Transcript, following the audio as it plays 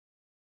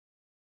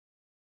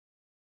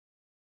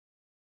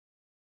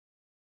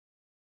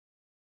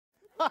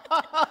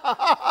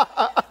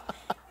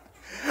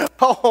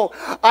Oh,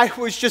 I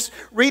was just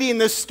reading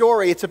this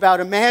story. It's about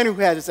a man who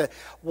has a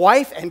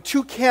wife and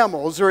 2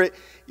 camels, or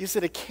is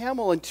it a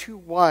camel and 2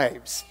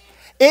 wives?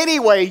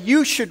 Anyway,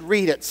 you should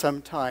read it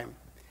sometime.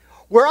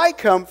 Where I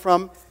come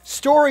from,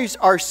 stories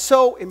are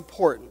so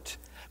important.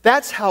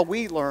 That's how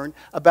we learn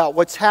about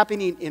what's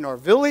happening in our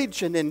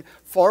village and in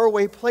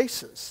faraway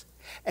places.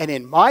 And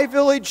in my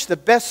village, the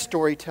best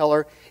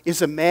storyteller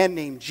is a man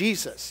named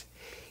Jesus.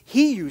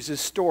 He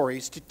uses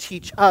stories to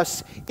teach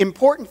us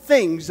important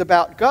things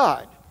about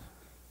God.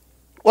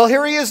 Well,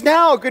 here he is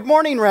now. Good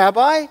morning,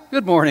 Rabbi.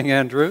 Good morning,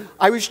 Andrew.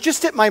 I was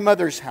just at my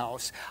mother's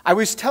house. I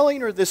was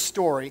telling her this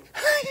story.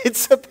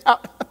 It's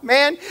about a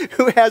man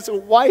who has a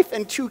wife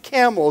and 2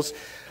 camels.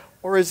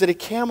 Or is it a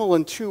camel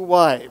and 2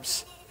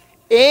 wives?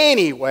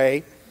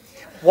 Anyway,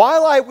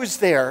 while I was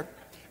there,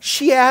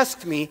 she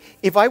asked me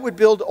if I would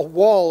build a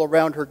wall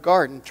around her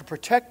garden to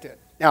protect it.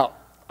 Now,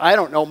 I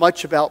don't know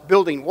much about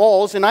building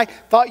walls, and I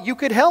thought you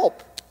could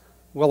help.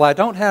 Well, I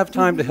don't have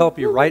time to help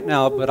you right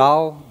now, but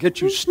I'll get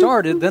you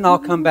started, then I'll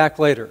come back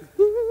later.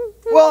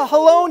 Well,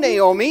 hello,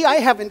 Naomi. I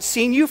haven't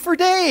seen you for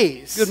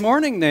days. Good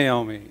morning,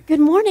 Naomi.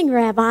 Good morning,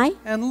 Rabbi.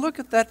 And look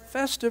at that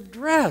festive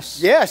dress.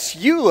 Yes,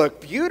 you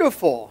look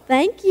beautiful.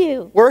 Thank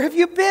you. Where have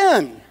you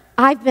been?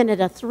 I've been at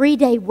a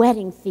 3-day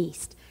wedding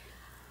feast.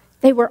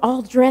 They were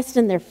all dressed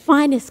in their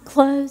finest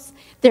clothes.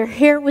 Their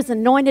hair was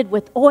anointed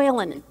with oil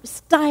and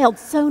styled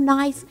so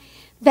nice.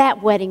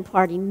 That wedding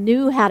party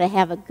knew how to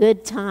have a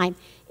good time.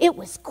 It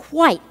was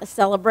quite a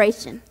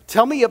celebration.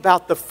 Tell me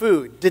about the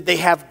food. Did they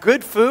have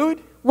good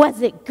food?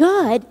 Was it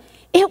good?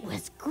 It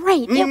was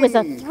great. It was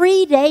a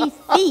 3-day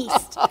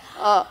feast.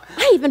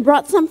 I even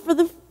brought some for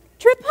the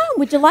trip home.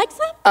 Would you like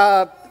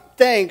some?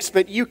 Thanks,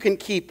 but you can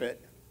keep it.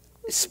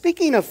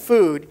 Speaking of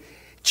food,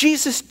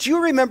 Jesus, do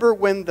you remember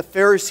when the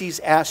Pharisees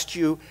asked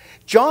you,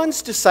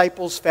 John's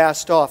disciples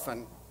fast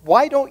often.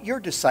 Why don't your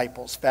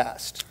disciples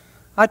fast?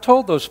 I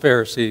told those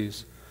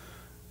Pharisees,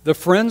 the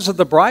friends of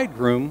the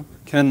bridegroom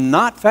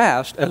cannot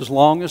fast as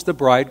long as the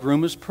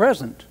bridegroom is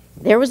present.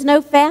 There was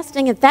no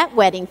fasting at that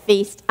wedding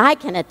feast. I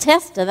can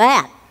attest to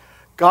that.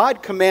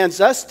 God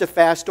commands us to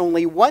fast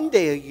only 1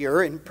 day a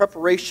year in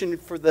preparation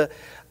for the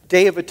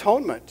Day of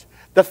Atonement.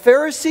 The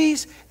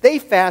Pharisees, they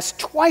fast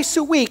twice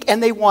a week,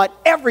 and they want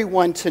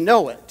everyone to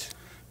know it.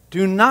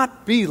 Do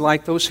not be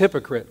like those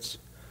hypocrites.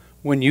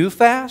 When you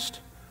fast,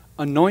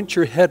 anoint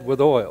your head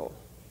with oil.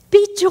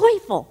 Be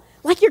joyful,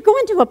 like you're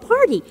going to a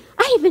party.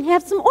 I even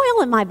have some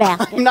oil in my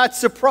basket. I'm not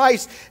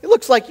surprised. It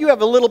looks like you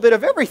have a little bit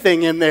of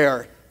everything in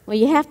there. Well,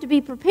 you have to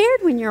be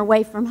prepared when you're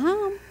away from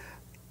home.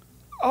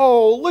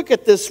 Oh, look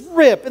at this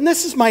rip, and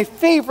this is my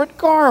favorite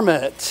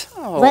garment.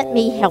 Oh. Let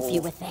me help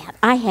you with that.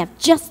 I have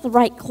just the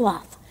right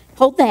cloth.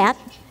 Hold that,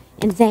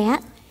 and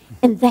that,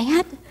 and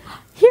that.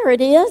 Here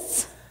it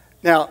is.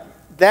 Now,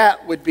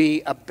 that would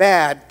be a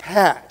bad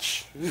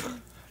patch.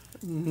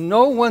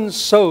 No one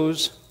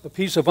sews a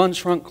piece of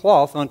unshrunk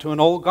cloth onto an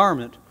old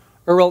garment,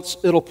 or else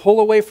it'll pull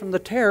away from the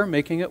tear,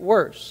 making it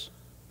worse.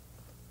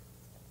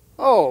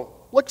 Oh,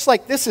 looks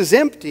like this is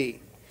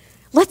empty.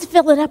 Let's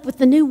fill it up with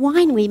the new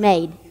wine we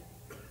made.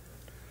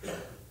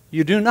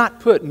 You do not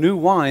put new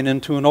wine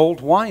into an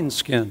old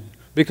wineskin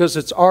because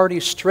it's already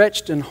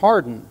stretched and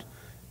hardened.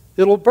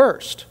 It'll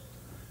burst.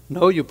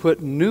 No, you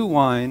put new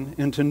wine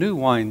into new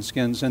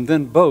wineskins, and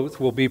then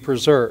both will be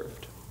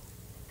preserved.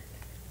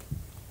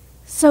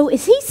 So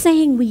is he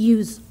saying we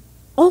use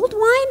old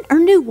wine or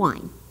new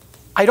wine?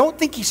 I don't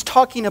think he's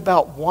talking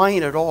about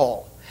wine at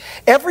all.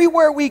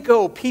 Everywhere we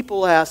go,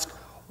 people ask,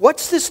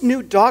 what's this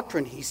new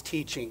doctrine he's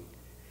teaching?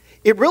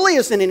 It really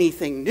isn't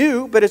anything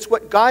new, but it's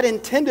what God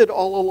intended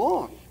all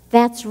along.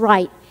 That's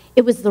right.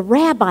 It was the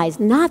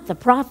rabbis, not the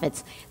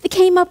prophets, that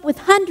came up with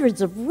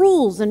hundreds of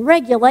rules and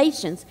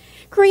regulations,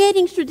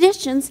 creating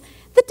traditions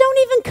that don't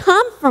even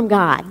come from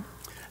God.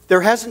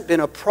 There hasn't been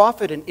a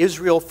prophet in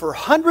Israel for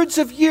hundreds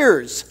of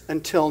years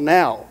until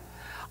now.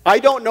 I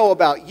don't know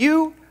about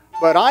you,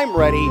 but I'm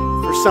ready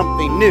for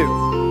something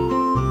new.